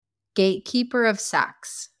gatekeeper of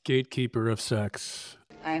sex. Gatekeeper of sex.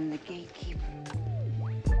 I'm the gatekeeper.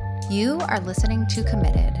 You are listening to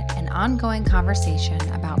Committed, an ongoing conversation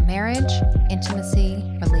about marriage, intimacy,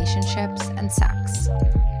 relationships, and sex.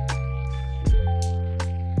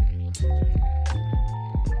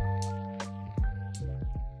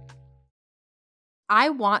 I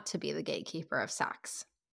want to be the gatekeeper of sex.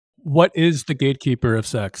 What is the gatekeeper of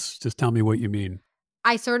sex? Just tell me what you mean.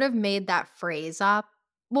 I sort of made that phrase up.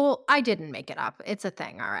 Well, I didn't make it up. It's a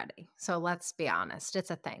thing already. So let's be honest.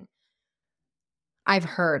 It's a thing. I've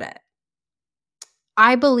heard it.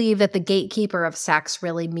 I believe that the gatekeeper of sex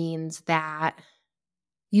really means that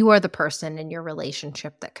you are the person in your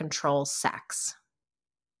relationship that controls sex.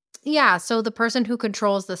 Yeah, so the person who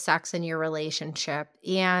controls the sex in your relationship.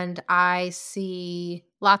 And I see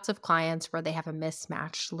lots of clients where they have a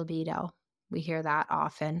mismatched libido. We hear that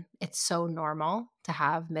often. It's so normal to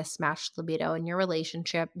have mismatched libido in your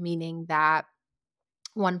relationship, meaning that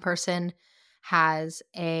one person has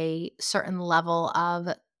a certain level of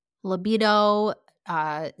libido,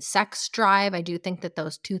 sex drive. I do think that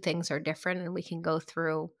those two things are different, and we can go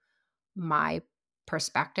through my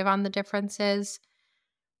perspective on the differences.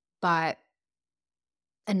 But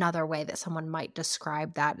another way that someone might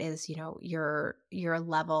describe that is, your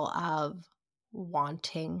level of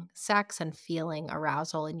wanting sex and feeling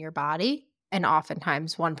arousal in your body. And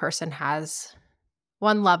oftentimes one person has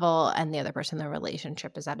one level and the other person in the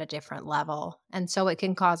relationship is at a different level. And so it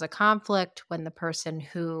can cause a conflict when the person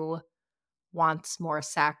who wants more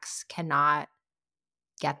sex cannot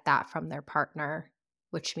get that from their partner,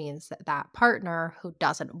 which means that that partner who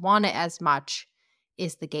doesn't want it as much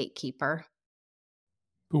is the gatekeeper.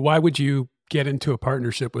 But why would you get into a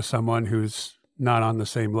partnership with someone who's not on the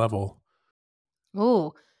same level?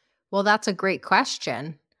 Oh, well, that's a great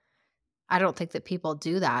question. I don't think that people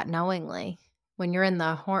do that knowingly. When you're in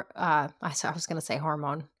the I was going to say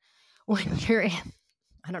hormone. When you're in,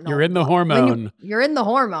 I don't know. You're in the hormone. You're in the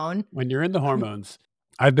hormone. When you're in the hormones.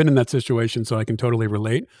 I've been in that situation, so I can totally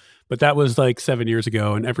relate. But that was like 7 years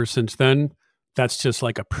ago. And ever since then, that's just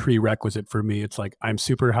like a prerequisite for me. It's like I'm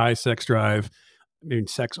super high sex drive. I mean,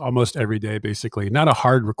 sex almost every day, basically. Not a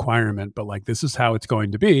hard requirement, but like this is how it's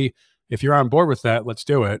going to be. If you're on board with that, let's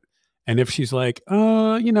do it. And if she's like,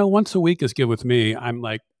 once a week is good with me, I'm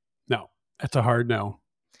like, no, that's a hard no.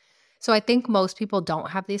 So I think most people don't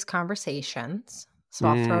have these conversations. So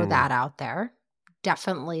I'll throw that out there.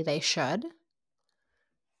 Definitely they should.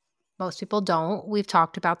 Most people don't. We've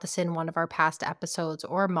talked about this in one of our past episodes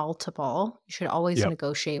or multiple. You should always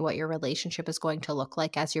negotiate what your relationship is going to look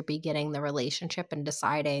like as you're beginning the relationship and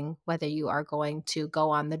deciding whether you are going to go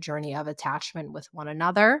on the journey of attachment with one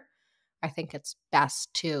another. I think it's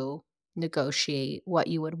best to negotiate what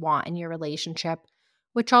you would want in your relationship,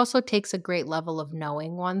 which also takes a great level of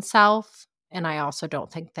knowing oneself. And I also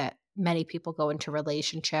don't think that many people go into a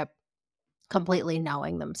relationship completely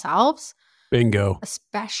knowing themselves. Bingo.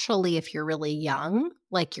 Especially if you're really young,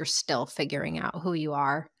 like you're still figuring out who you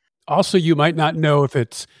are. Also, you might not know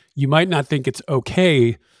you might not think it's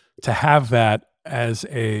okay to have that as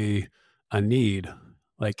a need.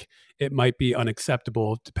 Like it might be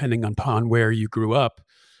unacceptable depending upon where you grew up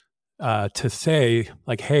to say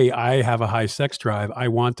like, hey, I have a high sex drive. I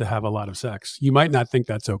want to have a lot of sex. You might not think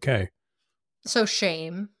that's okay. So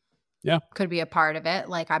shame could be a part of it.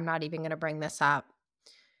 Like, I'm not even going to bring this up.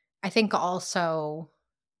 I think also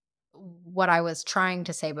what I was trying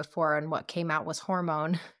to say before and what came out was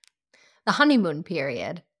hormone, the honeymoon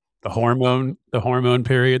period. The hormone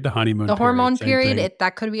period, the honeymoon period. The hormone period,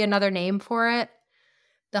 that could be another name for it.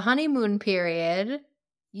 The honeymoon period,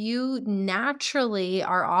 you naturally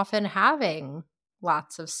are often having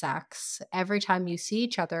lots of sex. Every time you see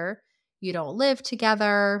each other, you don't live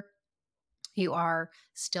together. You are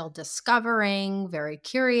still discovering, very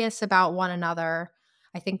curious about one another.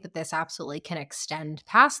 I think that this absolutely can extend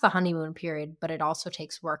past the honeymoon period, but it also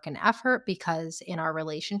takes work and effort because in our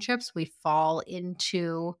relationships, we fall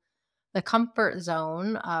into the comfort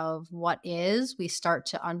zone of what is. We start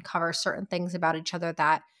to uncover certain things about each other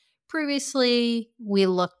that previously we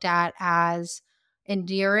looked at as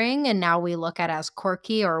endearing, and now we look at as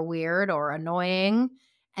quirky or weird or annoying.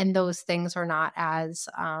 And those things are not as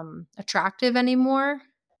attractive anymore.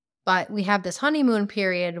 But we have this honeymoon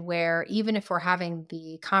period where even if we're having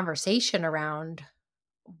the conversation around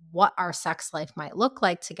what our sex life might look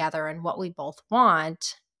like together and what we both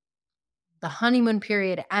want, the honeymoon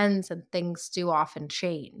period ends and things do often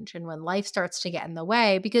change. And when life starts to get in the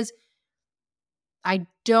way, because I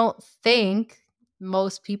don't think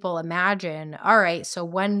most people imagine, all right, so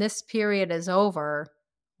when this period is over,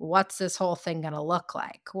 what's this whole thing going to look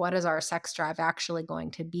like? What is our sex drive actually going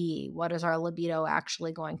to be? What is our libido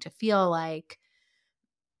actually going to feel like?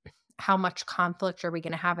 How much conflict are we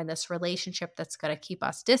going to have in this relationship that's going to keep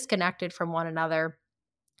us disconnected from one another,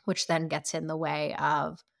 which then gets in the way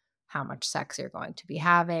of how much sex you're going to be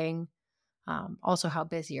having, also how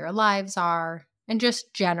busy your lives are, and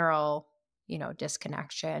just general,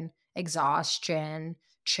 disconnection, exhaustion,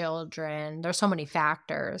 children. There's so many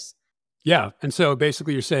factors. Yeah. And so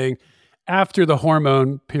basically you're saying after the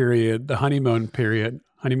hormone period, the honeymoon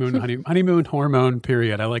hormone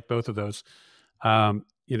period. I like both of those.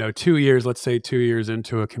 2 years, let's say 2 years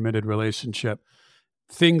into a committed relationship,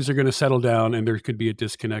 things are going to settle down and there could be a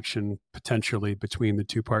disconnection potentially between the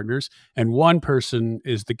two partners. And one person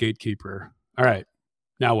is the gatekeeper. All right.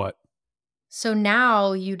 Now what? So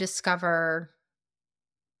now you discover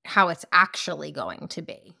how it's actually going to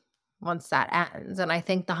be once that ends. And I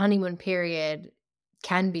think the honeymoon period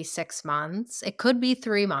can be 6 months. It could be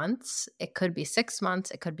 3 months. It could be 6 months.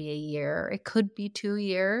 It could be a year. It could be 2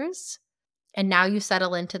 years. And now you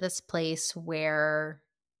settle into this place where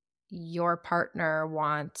your partner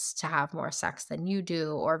wants to have more sex than you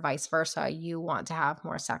do, or vice versa. You want to have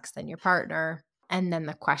more sex than your partner. And then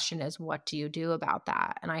the question is, what do you do about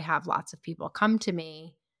that? And I have lots of people come to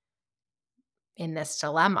me in this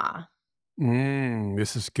dilemma.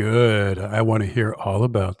 This is good. I want to hear all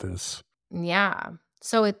about this. Yeah.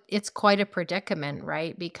 So it's quite a predicament,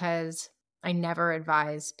 right? Because I never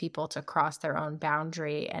advise people to cross their own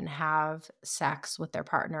boundary and have sex with their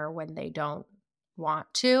partner when they don't want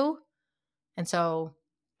to. And so,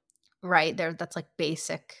 right there, that's like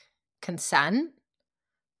basic consent,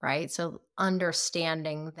 right? So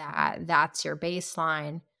understanding that that's your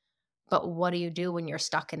baseline. But what do you do when you're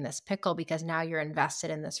stuck in this pickle? Because now you're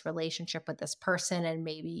invested in this relationship with this person, and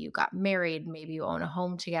maybe you got married, maybe you own a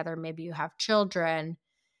home together, maybe you have children,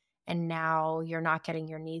 and now you're not getting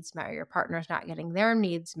your needs met, or your partner's not getting their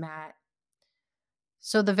needs met.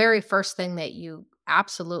 So the very first thing that you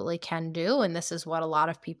absolutely can do, and this is what a lot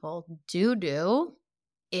of people do,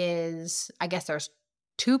 is, I guess there's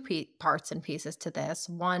two parts and pieces to this.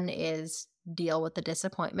 One is deal with the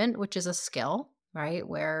disappointment, which is a skill, right?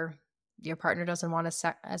 Where your partner doesn't want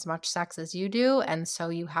as much sex as you do. And so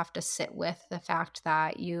you have to sit with the fact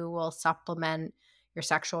that you will supplement your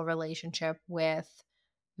sexual relationship with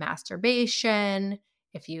masturbation.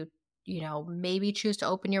 If maybe choose to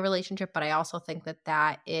open your relationship, but I also think that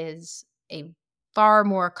that is a far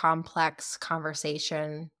more complex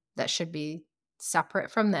conversation that should be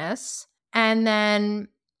separate from this. And then,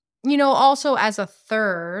 also as a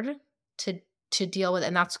third to deal with,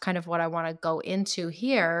 and that's kind of what I want to go into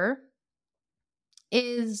here,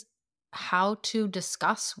 is how to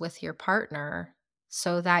discuss with your partner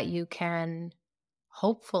so that you can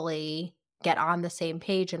hopefully get on the same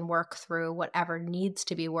page and work through whatever needs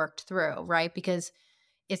to be worked through, right? Because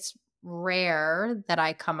it's rare that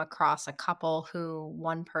I come across a couple who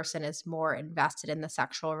one person is more invested in the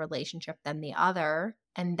sexual relationship than the other,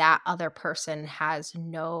 and that other person has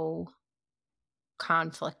no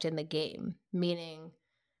conflict in the game, meaning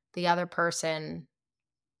the other person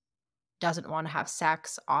doesn't want to have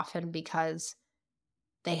sex often because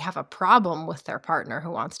they have a problem with their partner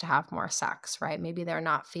who wants to have more sex, right? Maybe they're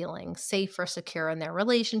not feeling safe or secure in their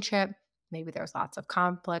relationship. Maybe there's lots of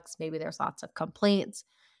conflicts. Maybe there's lots of complaints.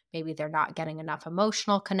 Maybe they're not getting enough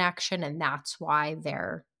emotional connection, and that's why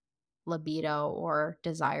their libido or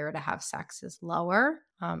desire to have sex is lower.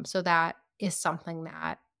 So that is something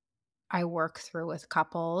that I work through with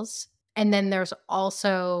couples. And then there's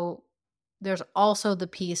also the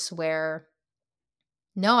piece where,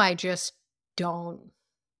 no, I just don't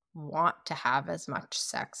want to have as much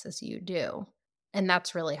sex as you do. And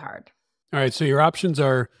that's really hard. All right. So your options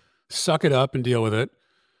are suck it up and deal with it,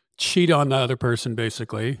 cheat on the other person,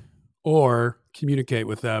 basically, or communicate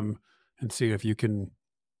with them and see if you can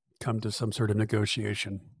come to some sort of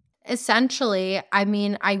negotiation. Essentially, I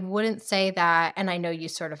mean, I wouldn't say that, and I know you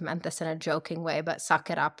sort of meant this in a joking way, but suck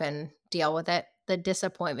it up and deal with it.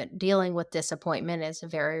 Dealing with disappointment is a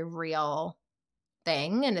very real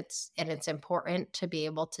thing, and it's important to be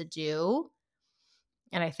able to do.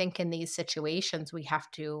 And I think in these situations, we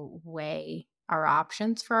have to weigh our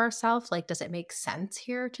options for ourselves. Like, does it make sense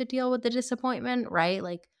here to deal with the disappointment, right?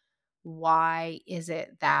 Like, why is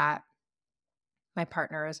it that my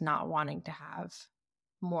partner is not wanting to have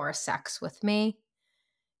more sex with me?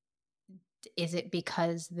 Is it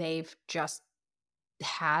because they've just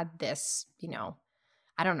had this,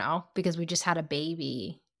 I don't know, because we just had a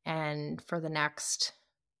baby and for the next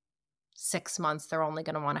 6 months, they're only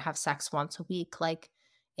going to want to have sex once a week? Like,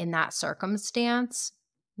 in that circumstance,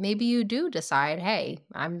 maybe you do decide, hey,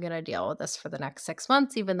 I'm going to deal with this for the next 6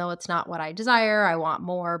 months, even though it's not what I desire. I want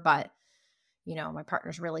more, but, my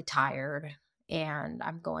partner's really tired and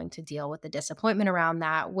I'm going to deal with the disappointment around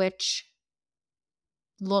that, which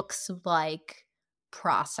looks like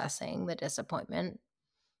processing the disappointment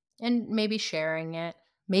and maybe sharing it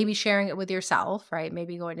with yourself, right?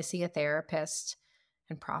 Maybe going to see a therapist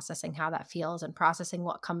and processing how that feels and processing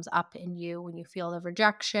what comes up in you when you feel the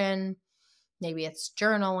rejection. Maybe it's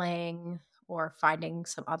journaling or finding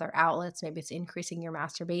some other outlets. Maybe it's increasing your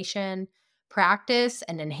masturbation practice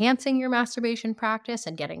and enhancing your masturbation practice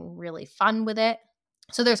and getting really fun with it.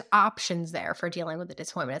 So there's options there for dealing with the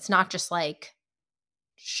disappointment. It's not just like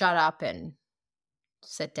shut up and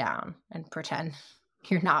sit down and pretend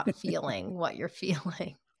you're not feeling what you're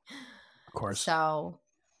feeling. Of course. So,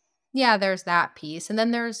 yeah, there's that piece. And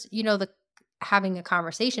then there's, the having a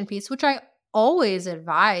conversation piece, which I always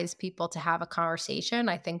advise people to have a conversation.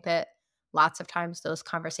 I think that lots of times those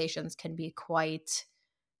conversations can be quite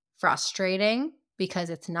frustrating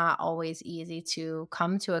because it's not always easy to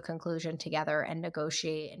come to a conclusion together and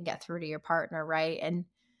negotiate and get through to your partner, right? And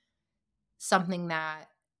something that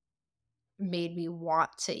made me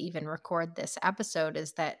want to even record this episode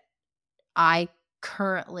is that I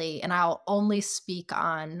currently, and I'll only speak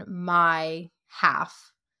on my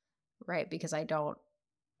half, right? Because I don't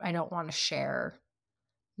want to share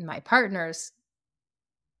my partner's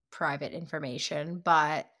private information,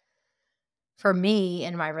 but for me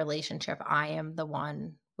in my relationship, I am the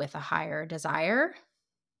one with a higher desire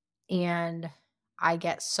and I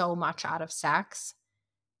get so much out of sex.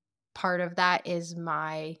 Part of that is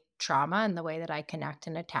my trauma and the way that I connect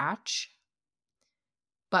and attach.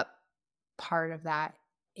 But part of that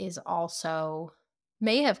is also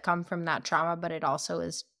may have come from that trauma, but it also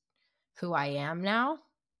is who I am now.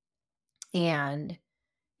 And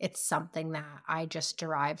it's something that I just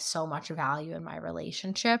derive so much value in my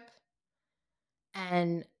relationship.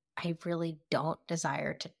 And I really don't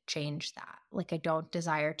desire to change that. Like, I don't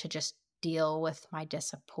desire to just deal with my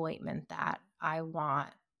disappointment, that I want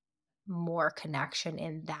more connection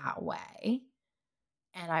in that way.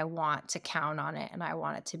 And I want to count on it and I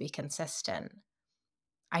want it to be consistent.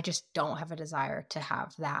 I just don't have a desire to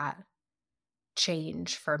have that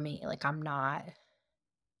change for me. Like,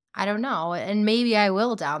 I don't know. And maybe I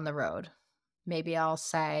will down the road. Maybe I'll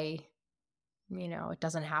say, it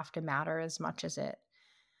doesn't have to matter as much as it.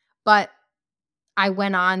 But I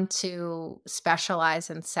went on to specialize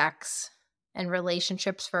in sex and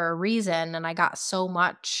relationships for a reason. And I got so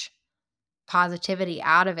much positivity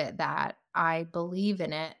out of it that I believe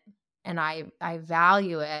in it and I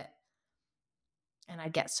value it and I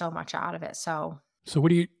get so much out of it. So So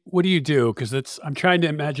what do you do? Because I'm trying to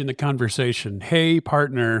imagine the conversation. Hey,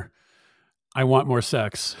 partner, I want more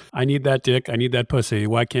sex. I need that dick. I need that pussy.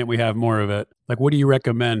 Why can't we have more of it? Like, what do you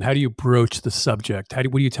recommend? How do you broach the subject?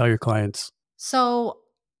 What do you tell your clients? so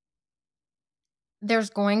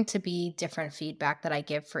there's going to be different feedback that I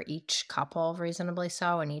give for each couple, reasonably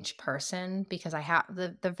so, and each person, because I have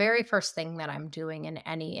the very first thing that I'm doing in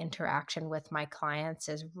any interaction with my clients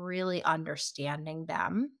is really understanding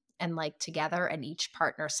them and like together and each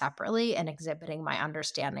partner separately and exhibiting my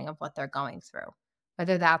understanding of what they're going through.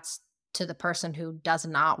 Whether that's to the person who does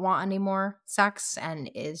not want any more sex and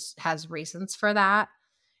has reasons for that,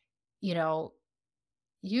 you know,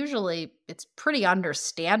 usually it's pretty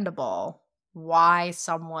understandable why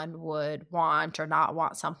someone would want or not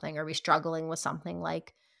want something or be struggling with something.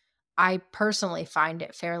 Like, I personally find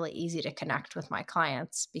it fairly easy to connect with my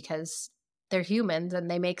clients because they're humans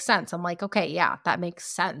and they make sense. I'm like, okay, yeah, that makes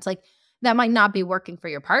sense. Like, that might not be working for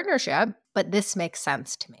your partnership, but this makes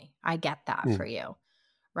sense to me. I get that Hmm. for you.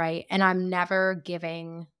 Right. And I'm never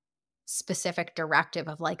giving specific directive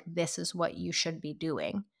of like, this is what you should be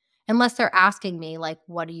doing. Unless they're asking me, like,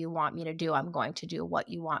 what do you want me to do? I'm going to do what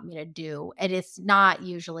you want me to do. And it's not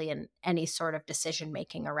usually in any sort of decision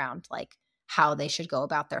making around like how they should go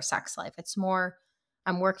about their sex life. It's more,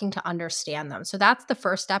 I'm working to understand them. So that's the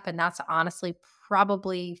first step. And that's honestly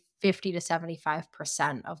probably 50 to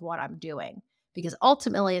 75% of what I'm doing. Because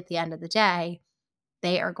ultimately, at the end of the day,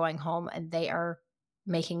 they are going home and they are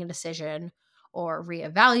making a decision or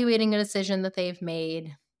reevaluating a decision that they've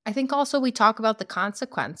made. I think also we talk about the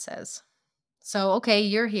consequences. So, okay,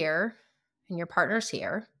 you're here and your partner's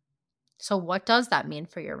here. So, what does that mean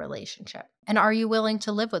for your relationship? And are you willing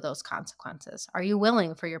to live with those consequences? Are you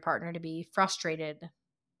willing for your partner to be frustrated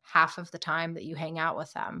half of the time that you hang out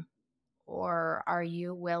with them? Or are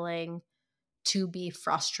you willing to be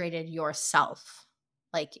frustrated yourself?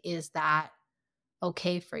 Like, is that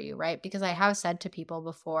okay for you, right? Because I have said to people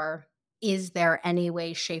before, is there any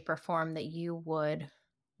way, shape, or form that you would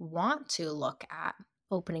want to look at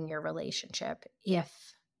opening your relationship if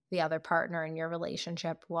the other partner in your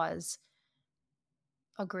relationship was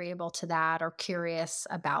agreeable to that or curious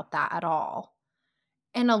about that at all.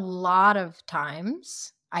 And a lot of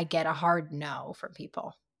times I get a hard no from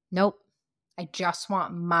people. Nope. I just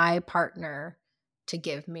want my partner to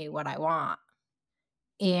give me what I want.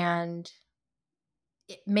 And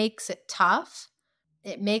it makes it tough.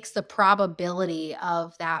 It makes the probability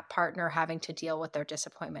of that partner having to deal with their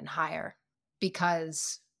disappointment higher,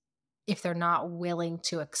 because if they're not willing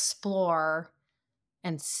to explore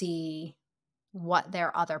and see what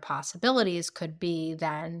their other possibilities could be,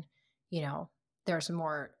 then, there's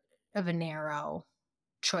more of a narrow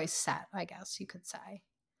choice set, I guess you could say.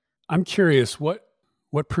 I'm curious what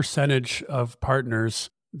percentage of partners,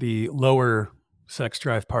 the lower sex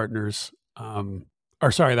drive partners,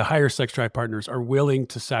 or sorry, the higher sex drive partners are willing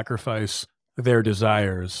to sacrifice their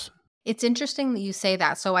desires. It's interesting that you say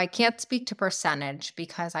that. So I can't speak to percentage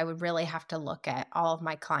because I would really have to look at all of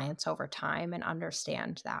my clients over time and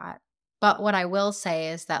understand that. But what I will say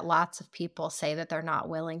is that lots of people say that they're not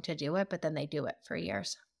willing to do it, but then they do it for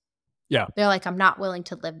years. Yeah, They're like, I'm not willing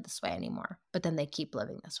to live this way anymore, but then they keep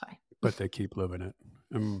living this way. but they keep living it.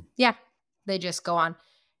 Yeah, they just go on.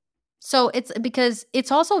 So it's because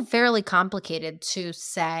it's also fairly complicated to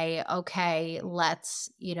say, okay,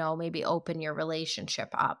 let's, maybe open your relationship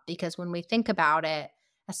up. Because when we think about it,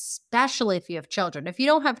 especially if you have children, if you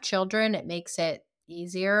don't have children, it makes it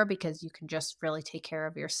easier because you can just really take care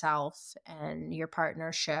of yourself and your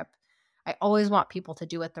partnership. I always want people to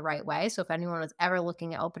do it the right way. So if anyone was ever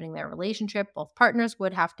looking at opening their relationship, both partners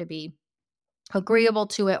would have to be agreeable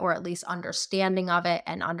to it, or at least understanding of it,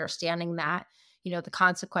 and understanding that, the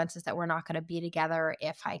consequences that we're not going to be together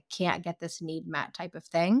if I can't get this need met type of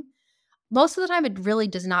thing. Most of the time, it really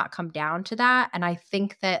does not come down to that. And I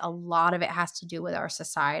think that a lot of it has to do with our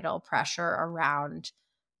societal pressure around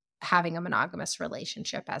having a monogamous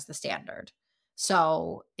relationship as the standard.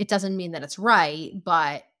 So it doesn't mean that it's right,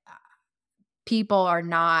 but people are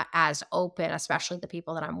not as open, especially the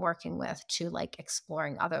people that I'm working with, to like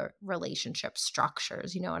exploring other relationship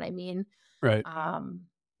structures. You know what I mean? Right.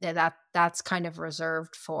 That's kind of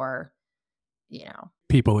reserved for,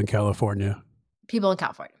 People in California. people in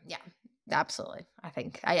California. Yeah, absolutely. I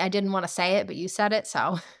think I didn't want to say it, but you said it.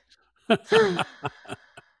 So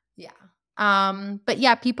yeah. But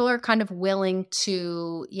yeah, people are kind of willing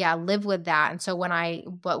to, live with that. And so when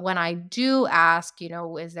I do ask,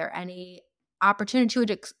 is there any opportunity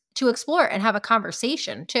to explore and have a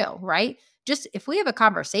conversation too, right? Just if we have a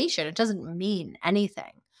conversation, it doesn't mean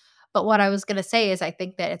anything. But what I was going to say is I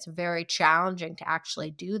think that it's very challenging to actually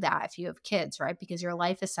do that if you have kids, right? Because your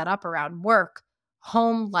life is set up around work,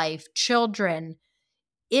 home life, children.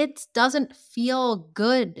 It doesn't feel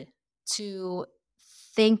good to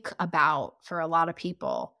think about, for a lot of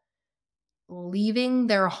people, leaving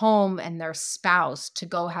their home and their spouse to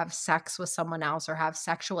go have sex with someone else or have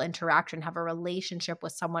sexual interaction, have a relationship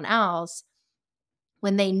with someone else,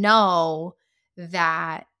 when they know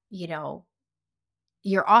that,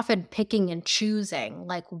 you're often picking and choosing,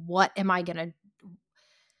 like, what am I going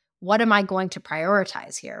to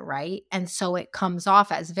prioritize here, right? And so it comes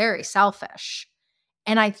off as very selfish.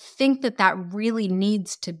 And I think that that really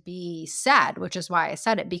needs to be said, which is why I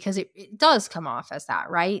said it, because it does come off as that,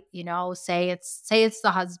 right? Say it's the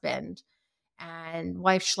husband and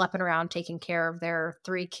wife schlepping around taking care of their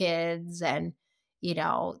 3 kids, and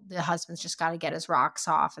the husband's just got to get his rocks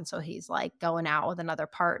off, and so he's like going out with another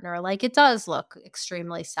partner. Like, it does look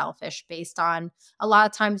extremely selfish based on a lot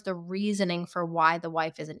of times the reasoning for why the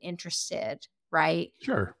wife isn't interested, right?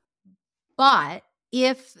 Sure. But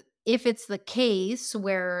if it's the case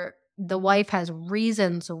where the wife has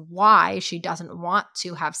reasons why she doesn't want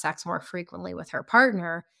to have sex more frequently with her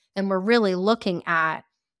partner, then we're really looking at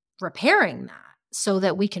repairing that so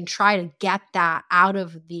that we can try to get that out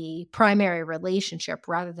of the primary relationship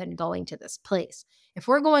rather than going to this place. If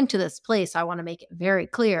we're going to this place, I want to make it very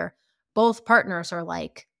clear, both partners are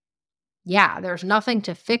like, yeah, there's nothing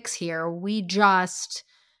to fix here. We just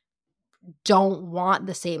don't want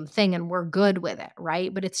the same thing and we're good with it,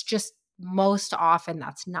 right? But it's just most often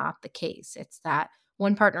that's not the case. It's that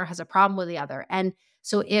one partner has a problem with the other. And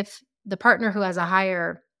so if the partner who has a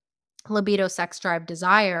higher libido, sex drive,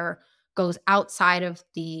 desire goes outside of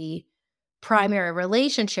the primary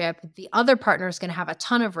relationship, the other partner is going to have a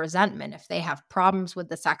ton of resentment if they have problems with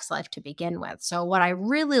the sex life to begin with. So what I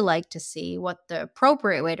really like to see, what the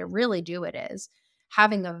appropriate way to really do it is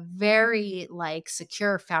having a very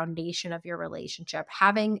secure foundation of your relationship,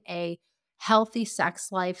 having a healthy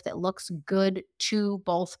sex life that looks good to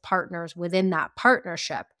both partners within that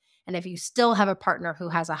partnership. And if you still have a partner who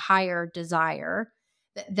has a higher desire,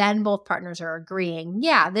 then both partners are agreeing,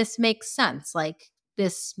 yeah, this makes sense. Like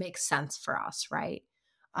this makes sense for us, right?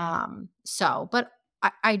 But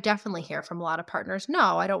I definitely hear from a lot of partners,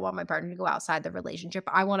 no, I don't want my partner to go outside the relationship.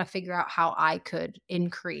 I want to figure out how I could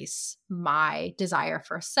increase my desire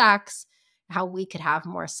for sex, how we could have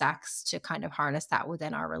more sex to kind of harness that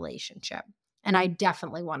within our relationship. And I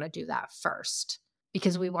definitely want to do that first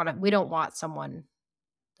because we don't want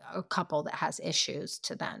a couple that has issues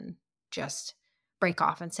to then just break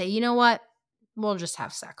off and say, you know what? We'll just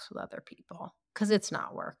have sex with other people because it's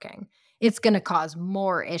not working. It's going to cause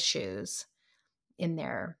more issues in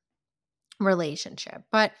their relationship.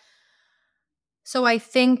 But so I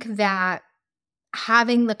think that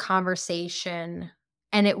having the conversation,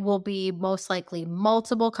 and it will be most likely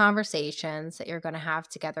multiple conversations that you're going to have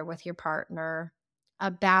together with your partner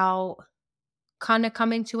about kind of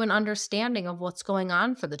coming to an understanding of what's going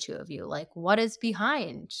on for the two of you. Like, what is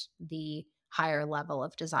behind the higher level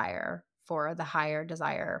of desire for the higher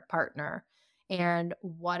desire partner? And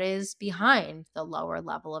what is behind the lower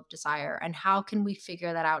level of desire? And how can we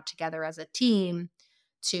figure that out together as a team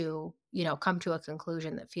to, come to a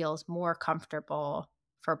conclusion that feels more comfortable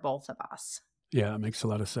for both of us? Yeah, it makes a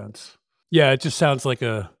lot of sense. Yeah, it just sounds like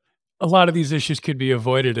a lot of these issues could be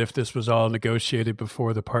avoided if this was all negotiated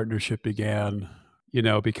before the partnership began,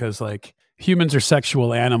 because like humans are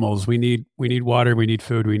sexual animals. We need water, we need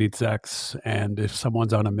food, we need sex, and if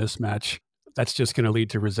someone's on a mismatch, that's just going to lead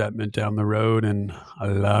to resentment down the road and a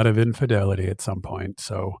lot of infidelity at some point.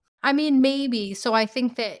 So, I mean, maybe. So I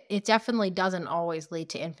think that it definitely doesn't always lead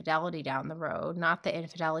to infidelity down the road. Not that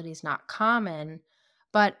infidelity is not common,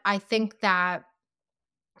 but I think that,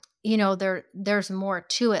 there's more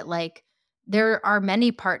to it. Like there are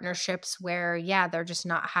many partnerships where, yeah, they're just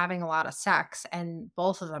not having a lot of sex and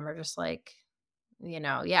both of them are just like,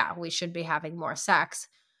 yeah, we should be having more sex.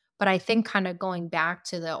 But I think kind of going back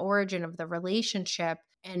to the origin of the relationship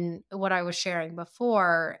and what I was sharing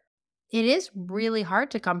before, it is really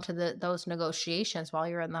hard to come to those negotiations while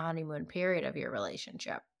you're in the honeymoon period of your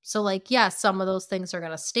relationship. So, like, yes, some of those things are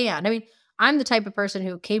going to stand. I mean, I'm the type of person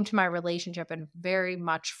who came to my relationship and very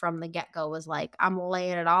much from the get go was like, I'm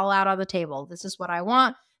laying it all out on the table. This is what I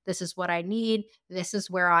want. This is what I need. This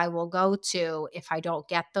is where I will go to if I don't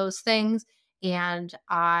get those things. And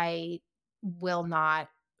I will not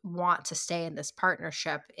want to stay in this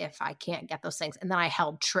partnership if I can't get those things. And then I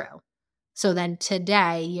held true. So then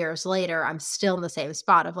today, years later, I'm still in the same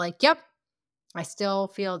spot of like, yep, I still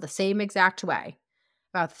feel the same exact way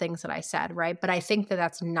about the things that I said, right? But I think that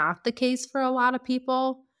that's not the case for a lot of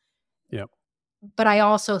people. yeah. But I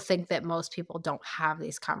also think that most people don't have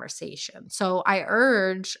these conversations. So I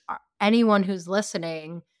urge anyone who's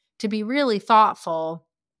listening to be really thoughtful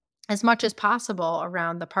as much as possible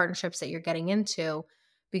around the partnerships that you're getting into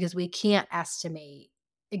because we can't estimate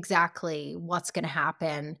exactly what's going to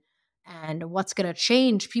happen and what's going to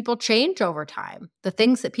change. People change over time. The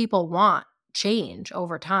things that people want change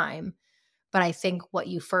over time. But I think what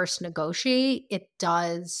you first negotiate, it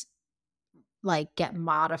does like get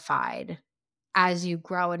modified as you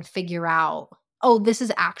grow and figure out, oh, this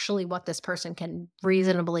is actually what this person can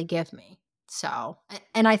reasonably give me. So,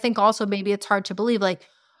 and I think also maybe it's hard to believe, like,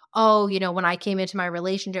 oh, when I came into my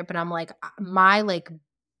relationship and I'm like, my like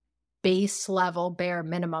base level bare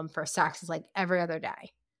minimum for sex is like every other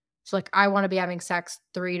day. So, like, I want to be having sex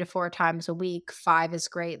 3 to 4 times a week. 5 is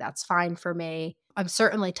great. That's fine for me. I'm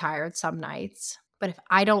certainly tired some nights. But if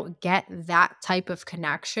I don't get that type of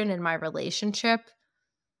connection in my relationship,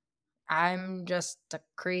 I'm just a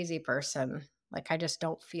crazy person. Like, I just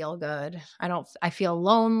don't feel good. I feel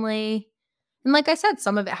lonely. And like I said,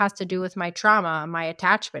 some of it has to do with my trauma, my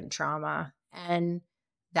attachment trauma. And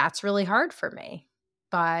that's really hard for me.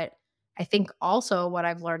 But I think also what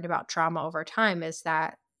I've learned about trauma over time is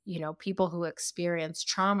that, people who experience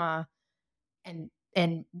trauma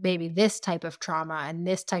and maybe this type of trauma and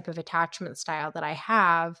this type of attachment style that I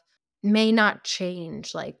have may not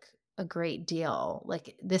change like a great deal.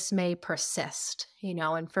 Like this may persist,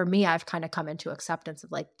 and for me, I've kind of come into acceptance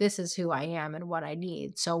of like, this is who I am and what I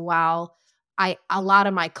need. So while a lot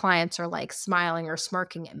of my clients are like smiling or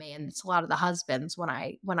smirking at me, and it's a lot of the husbands when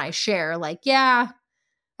I share like, yeah,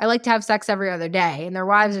 I like to have sex every other day. And their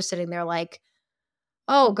wives are sitting there like,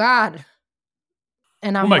 oh God.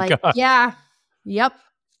 And Oh I'm my like, god. yeah, yep,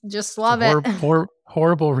 just It's a love it.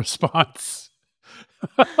 horrible response.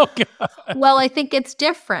 Oh god. Well, I think it's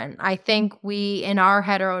different. I think in our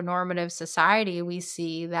heteronormative society, we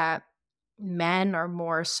see that men are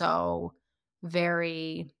more so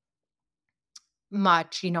very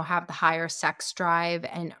much, have the higher sex drive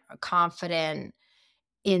and are confident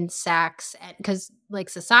in sex, because like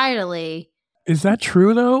societally, Is that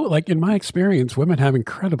true though? Like in my experience, women have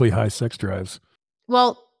incredibly high sex drives.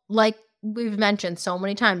 well, like we've mentioned so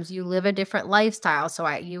many times, you live a different lifestyle, so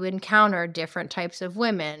you encounter different types of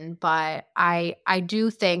women. But I do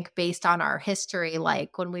think, based on our history,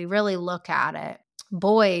 like when we really look at it,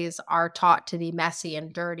 boys are taught to be messy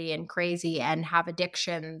and dirty and crazy and have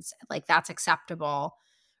addictions. Like that's acceptable,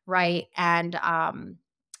 right? And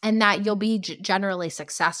that you'll be generally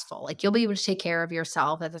successful. Like you'll be able to take care of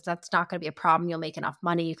yourself. That's not going to be a problem. You'll make enough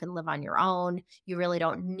money. You can live on your own. You really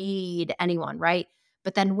don't need anyone, right?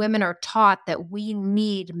 But then women are taught that we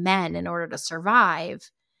need men in order to survive.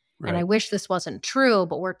 And I Right. wish this wasn't true,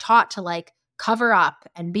 but we're taught to like cover up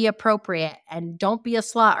and be appropriate and don't be a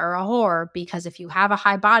slut or a whore, because if you have a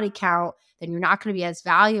high body count, then you're not going to be as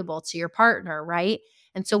valuable to your partner, right?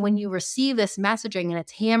 And so when you receive this messaging and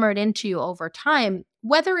it's hammered into you over time,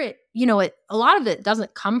 whether a lot of it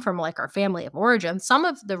doesn't come from like our family of origin, some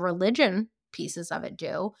of the religion pieces of it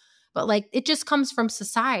do, but like it just comes from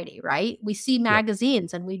society, right? We see Yep.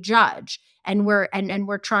 magazines and we judge, and we're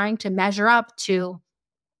trying to measure up to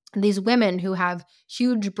these women who have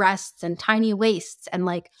huge breasts and tiny waists, and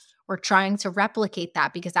like we're trying to replicate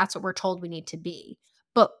that because that's what we're told we need to be.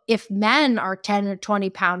 But if men are 10 or 20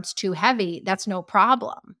 pounds too heavy, that's no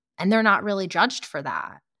problem, and they're not really judged for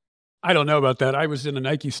that. I don't know about that. I was in a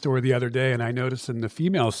Nike store the other day and I noticed in the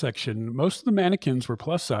female section, most of the mannequins were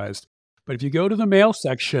plus sized. But if you go to the male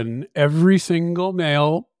section, every single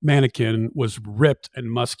male mannequin was ripped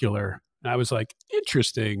and muscular. And I was like,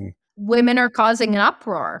 interesting. Women are causing an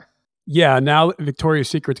uproar. Yeah, now Victoria's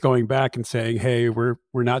Secret's going back and saying, "Hey, we're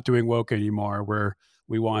not doing woke anymore.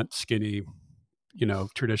 We want skinny,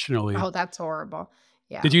 traditionally." Oh, that's horrible.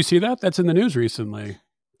 Did Yeah. you see that? That's in the news recently.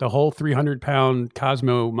 The whole 300-pound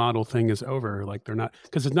Cosmo model thing is over. Like they're not,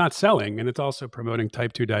 because it's not selling and it's also promoting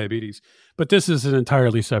type 2 diabetes. But this is an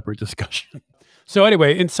entirely separate discussion. So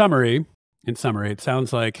anyway, in summary, it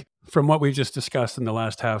sounds like from what we just discussed in the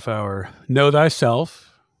last half hour, know thyself,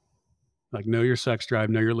 like know your sex drive,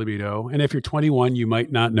 know your libido. And if you're 21, you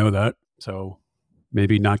might not know that. So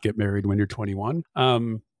maybe not get married when you're 21.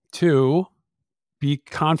 Two, be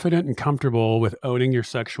confident and comfortable with owning your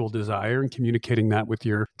sexual desire and communicating that with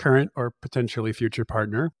your current or potentially future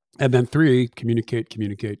partner. And then three, communicate,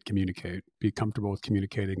 communicate, communicate. Be comfortable with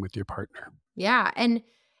communicating with your partner. Yeah. And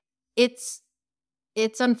it's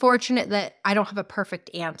unfortunate that I don't have a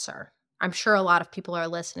perfect answer. I'm sure a lot of people are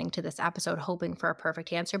listening to this episode hoping for a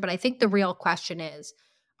perfect answer, but I think the real question is,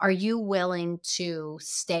 are you willing to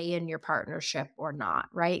stay in your partnership or not,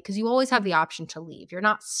 right? Because you always have the option to leave. You're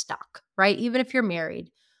not stuck, right? Even if you're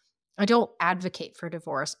married. I don't advocate for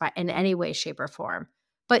divorce in any way, shape, or form,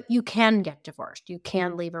 but you can get divorced. You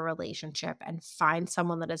can leave a relationship and find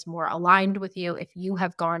someone that is more aligned with you if you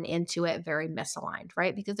have gone into it very misaligned,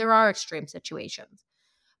 right? Because there are extreme situations.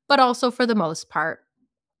 But also, for the most part,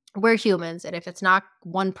 we're humans, and if it's not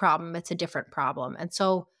one problem, it's a different problem. And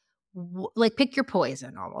so like pick your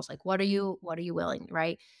poison, almost like what are you willing,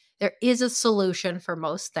 right? There is a solution for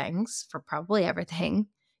most things, for probably everything.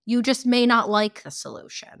 You just may not like the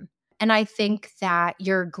solution. And I think that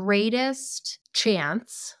your greatest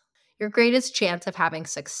chance of having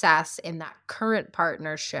success in that current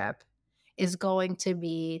partnership is going to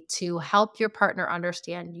be to help your partner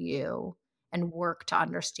understand you and work to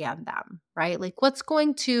understand them, right? Like what's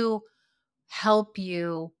going to help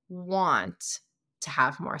you want to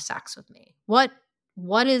have more sex with me?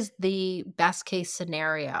 What is the best case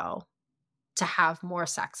scenario to have more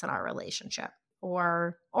sex in our relationship?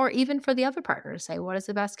 Or even for the other partner to say, what is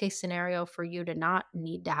the best case scenario for you to not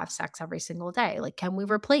need to have sex every single day? Like, can we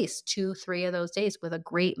replace 2-3 of those days with a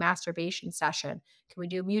great masturbation session? Can we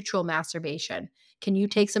do mutual masturbation? Can you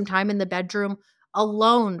take some time in the bedroom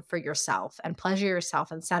alone for yourself and pleasure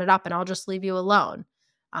yourself and set it up, and I'll just leave you alone?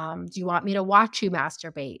 Do you want me to watch you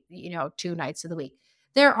masturbate, 2 nights of the week?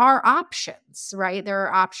 There are options, right? There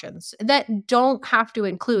are options that don't have to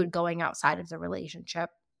include going outside of the relationship,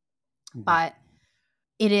 Mhm. but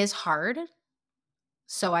it is hard.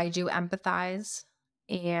 So I do empathize,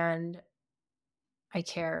 and I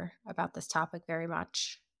care about this topic very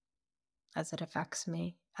much as it affects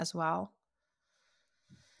me as well.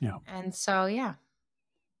 Yeah. And so, yeah.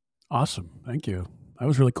 Awesome. Thank you. That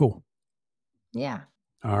was really cool. Yeah.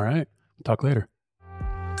 All right. Talk later.